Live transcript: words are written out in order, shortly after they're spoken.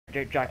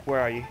Jack, where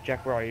are you?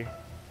 Jack, where are you?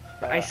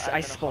 I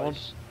spawned.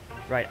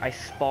 Right, I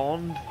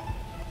spawned.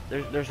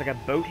 There's like a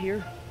boat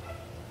here.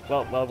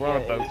 Well, we're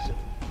on a boat.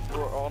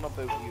 We're on a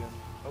boat, Ewan.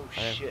 Oh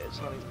shit,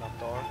 it's not even that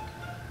dark.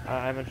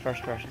 I'm in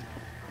first person.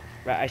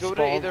 Right, I spawned. spawned.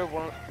 Go to either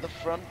one, the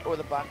front or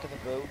the back of the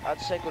boat.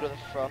 I'd say go to the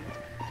front.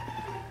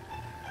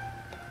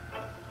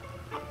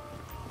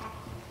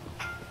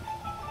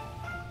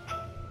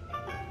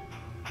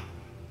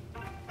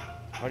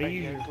 How do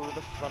you? Go to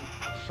the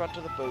front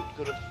of the boat.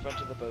 Go to the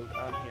front of the boat.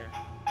 I'm here.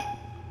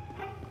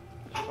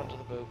 The front of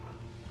the boat.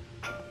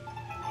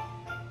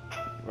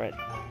 Right,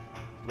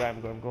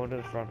 I'm going to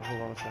the front.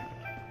 Hold on a second.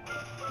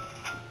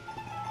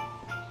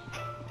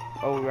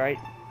 Oh right,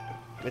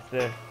 with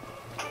the.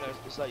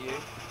 Is that you?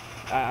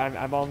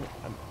 I'm on.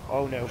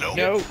 Oh no.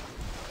 No.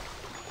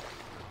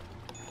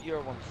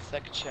 You're one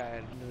thick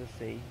child. Into the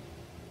sea.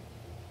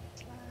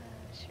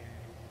 Slasher.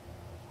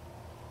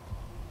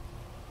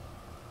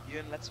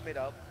 Ewan, let's meet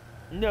up.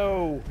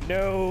 No.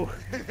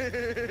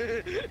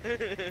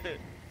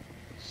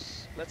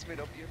 Let's meet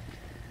up, Ewan.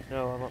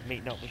 No, I'm not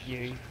meeting up with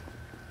you.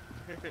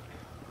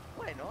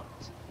 Why not?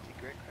 It'd be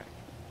great crack.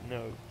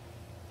 No.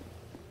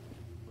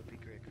 Would be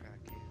great crack,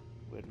 yeah.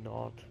 Would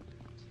not. Be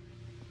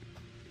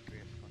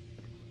great fun.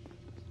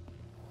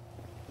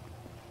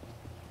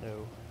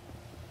 No.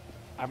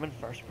 I'm in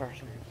first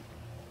person.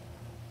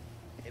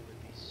 It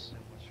would be so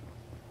much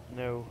fun.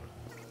 No.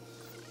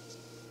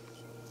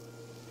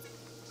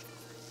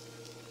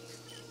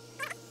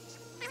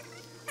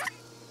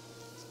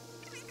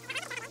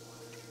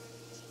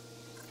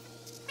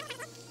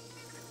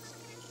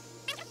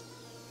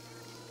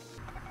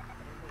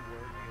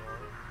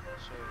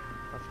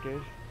 That's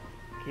good.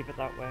 Keep it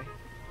that way.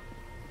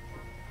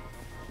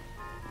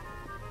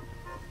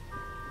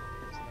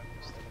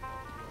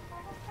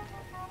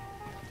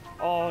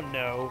 Oh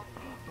no!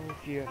 Oh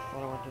phew, I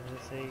thought I went into the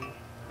sea.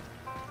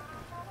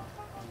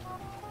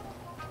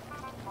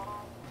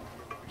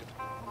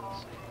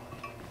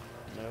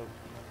 No.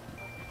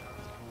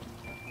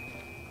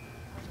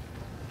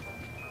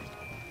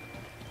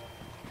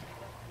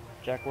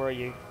 Jack, where are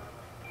you?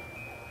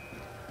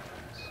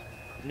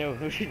 No,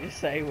 you just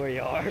say where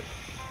you are.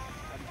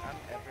 I'm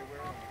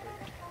everywhere.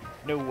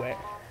 No way.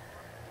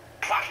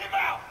 Fuck him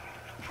out!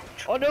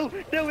 Oh no,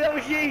 that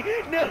was you!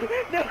 No!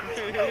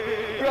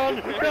 Run!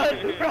 You better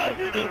run,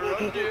 dude!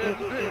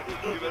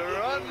 You better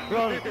run!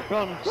 Run!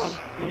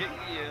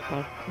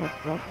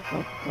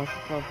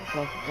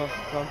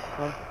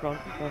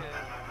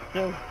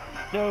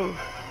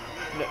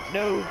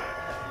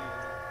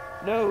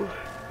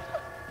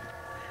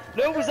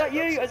 No, was that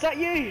you? Is that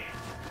you?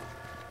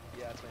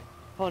 Yeah, it's me.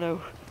 Oh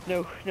no.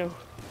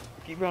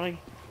 Keep running.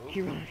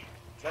 Keep running.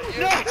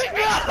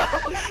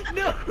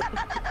 No!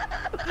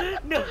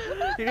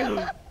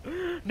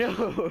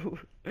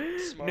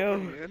 No!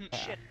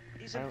 Shit,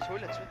 he's in the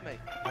toilets with me.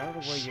 I don't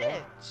know where you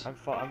are. I'm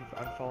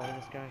following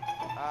this guy.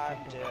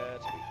 I'm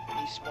dead.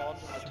 He spawned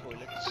in the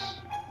toilets.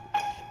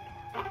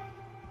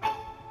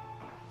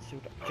 So,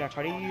 Jack,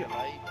 how do you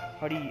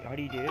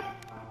do it?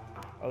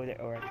 Oh, there.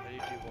 Alright. How do you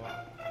do what?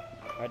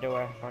 I know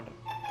where I found it.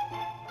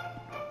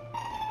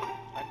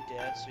 I'm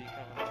dead, so you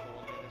can't really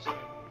follow me this time.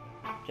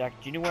 Jack,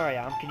 do you know where I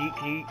am? Can you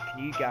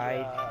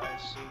guide? Yeah, I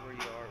see where you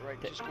are. Right,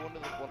 just go into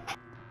the one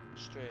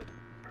straight.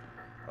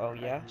 Oh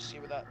yeah. Right, see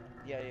where that?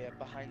 Yeah,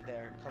 behind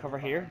there. Cover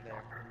here?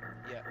 There.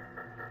 Yeah.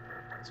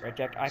 Right,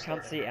 Jack. I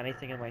can't see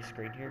anything on my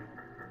screen here.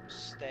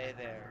 Stay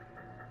there.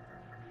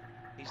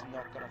 He's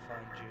not gonna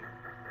find you.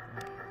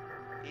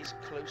 He's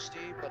close to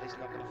you, but he's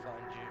not gonna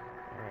find you.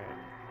 Alright.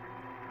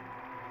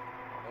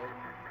 Oh,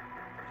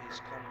 he's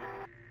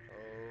coming.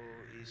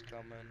 Oh, he's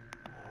coming.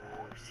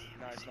 Oh,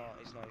 no, he's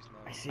not.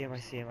 I see him. Do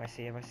you see him? I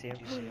see him.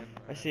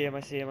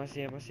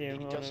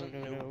 He Oh, doesn't. no.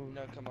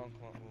 No, come on.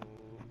 Oh.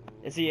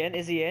 Is he in?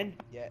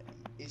 Yeah,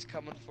 he's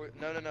coming for.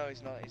 No,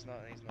 he's not.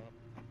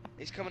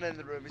 He's coming in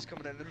the room.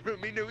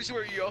 He knows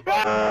where you are.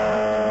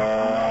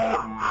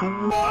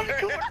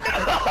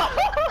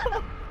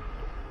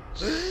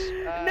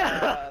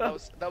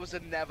 That was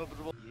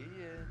inevitable.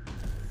 Yeah.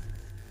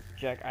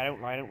 Jack, I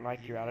don't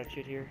like your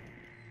attitude here.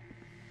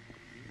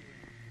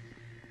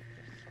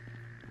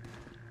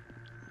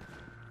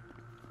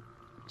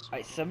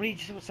 Somebody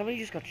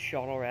just got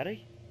shot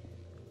already.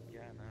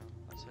 Yeah, I know.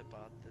 That's how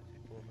bad the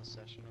people in the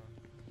session are.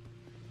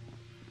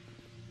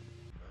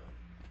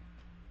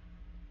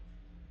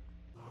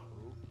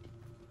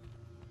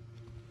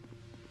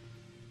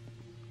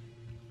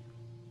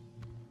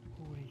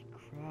 Holy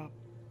crap.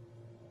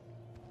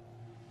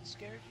 It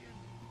scared you?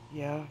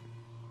 Yeah.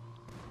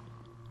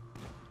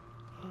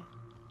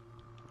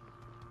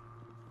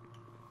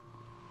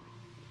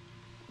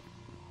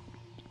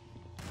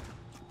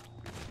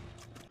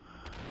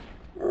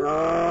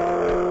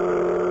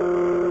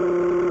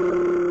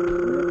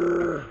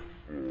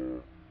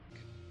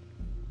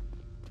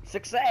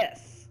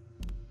 Success!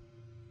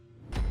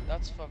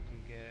 That's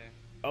fucking gay.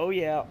 Oh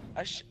yeah.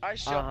 I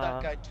shot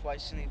that guy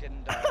twice and he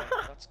didn't die.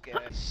 That's gay.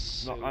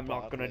 So No, I'm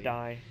not gonna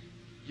die.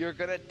 You're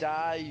gonna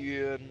die,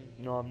 Ewan.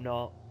 No, I'm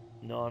not.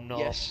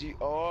 Yes, you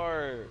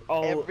are.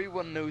 Oh.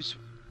 Everyone knows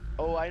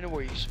Oh, I know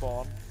where you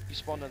spawn. You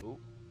spawn in. Oh,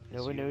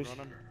 No one knows.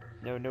 Running.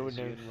 No one knows.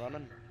 Ian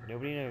running.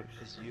 Nobody knows.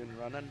 Is Ian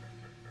running?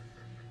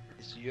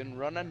 Is Ian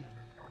running?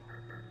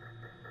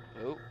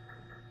 Oh.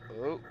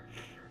 Oh.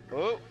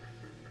 Oh.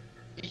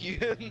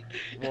 Ian.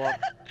 What?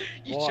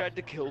 You What? tried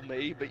to kill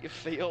me, but you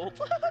failed.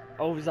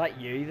 Oh, was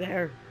that you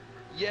there?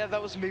 Yeah,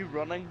 that was me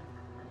running.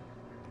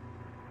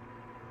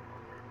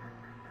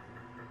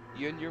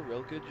 Ian, you're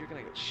real good. You're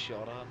gonna get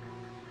shot at.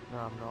 No,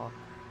 I'm not.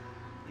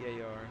 Yeah,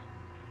 you are.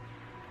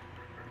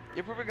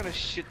 You're probably gonna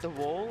shit the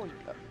wall. And...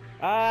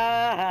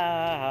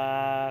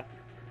 Ah!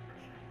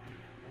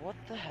 What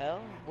the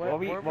hell? Where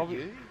were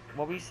you?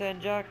 What were you saying,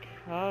 Jack?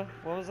 Huh?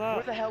 What was that?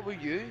 Where the hell were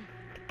you?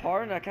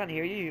 Pardon, I can't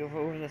hear you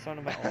over the sound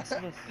of my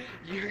awesomeness.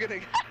 You're gonna.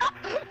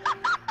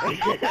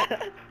 You're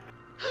gonna.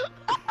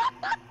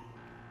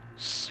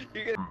 Look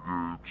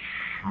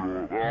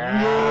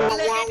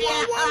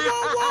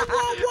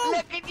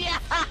at you!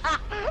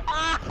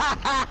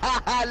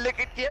 Look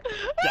at you!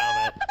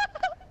 Damn it.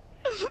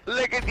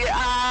 Look at you!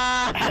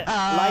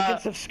 Like and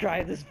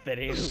subscribe this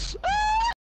video.